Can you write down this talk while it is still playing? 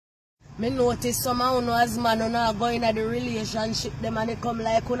Me notice some of you as man are going at the relationship them and they come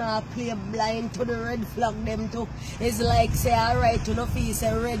like you play blind to the red flag them too. It's like say alright you know feel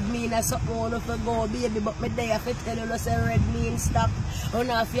say red mean as something you for go baby but me there if tell you say red mean stop. You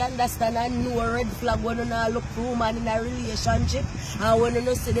know if you understand and know red flag when you look for woman in a relationship and when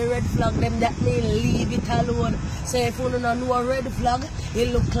you see the red flag them that mean leave it alone. So if you don't know a red flag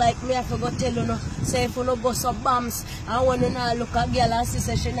it look like me I forgot tell you no. So if you don't go some bombs and when you look at girl and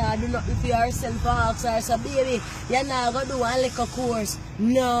see she nah do nothing for herself and ask her, so baby, you're not going to do one little course.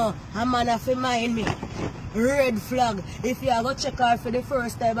 No, a man have to mind me. Red flag. If you are going to check her for the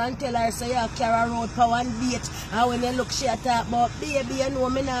first time and tell her so you carry road for one date and when you look she talk about baby you know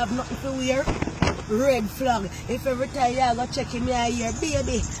me not have nothing to wear. Red flag. If every time you are going to check him here,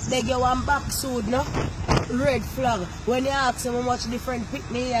 baby, beg you one back suit, no? Red flag. When you ask him how much different pick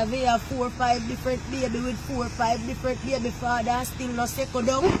me have, you have 4 or 5 different baby with 4 or 5 different baby fathers still no second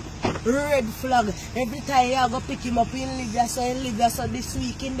down. Red flag. Every time you go pick him up in live so this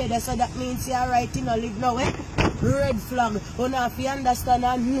week in bed so that means you are right in a live now, eh? Red flag. You know if you understand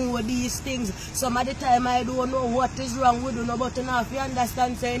and know these things. Some of the time I don't know what is wrong with you, but you know if you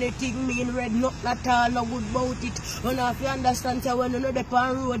understand say anything mean red not at all no good about it. You know if you understand say when you know the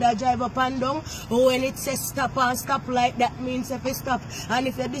pan road I drive up and down or when it says stop and stop like that means if you stop and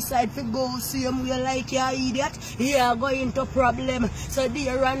if you decide to go same way like you're idiot you are going to problem. So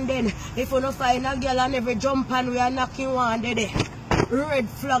there and then if you don't find a girl and every jump and we are knocking one day. Red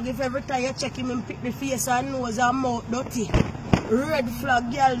flag if every time you check him and pick the face and nose and mouth dirty. Red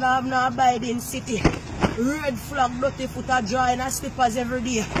flag girl now have no abiding city. Red flag dirty foot a drawing and slippers every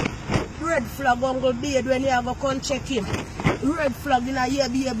day. Red flag uncle beard when you go come check him. Red flag in a year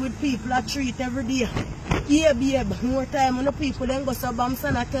babe with people a treat every day. Yeah babe, more time when the people then go so bams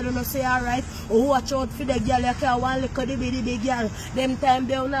and I tell you no say alright. Oh watch out for the girl you can't want look at the baby girl. Them time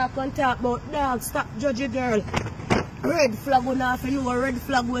they will not come talk about dog stop judge a girl. Red flag when I know a red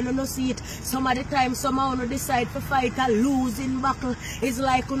flag when you don't see it. Some of the time somehow you decide to fight a losing battle. It's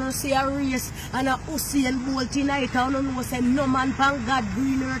like you don't see a race and a Usain Bolt tonight and you know say no man pan God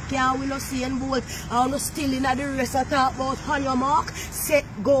green earth can win Usain Bolt and you still in the race I talk about on your mark, set,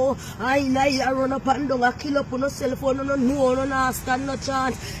 go and I run up and down and kill up on yourself and you don't know you don't stand no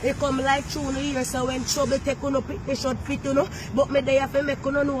chance. It come like through the year so when trouble take you no pick the shot fit you know. But me they have to make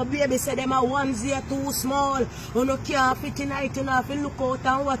you know baby say them a 1-0 too small. You know can't fit tonight, you have to look out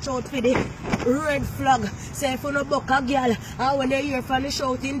and watch out for the red flag. Say if you no buck a girl and when you hear from the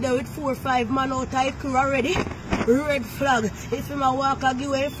shouting there with 4 or 5 man out of crew already. Red flag. If him a walk a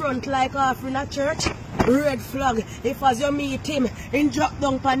give way front like half in a church. Red flag. If as you meet him, in drop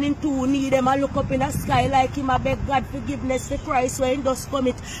down pan in 2 knee them and look up in the sky like him a beg God forgiveness for Christ when he does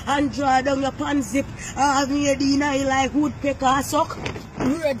commit and draw down your pan zip and have me deny like woodpecker suck.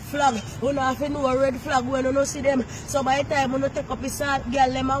 Red flag. You know if you know a red flag when you don't see them. So by the time you don't take up his salt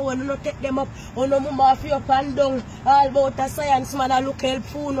girl them and when you don't take them up, you know mama if you up and down all about a science man and look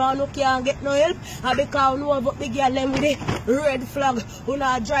helpful and you can't get no help and because you know about the girl them with the red flag. You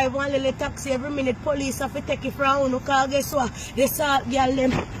know drive one little taxi every minute police have to take it from you because guess what? The salt girl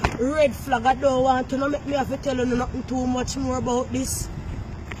them red flag. I don't want to make me have to tell you nothing too much more about this.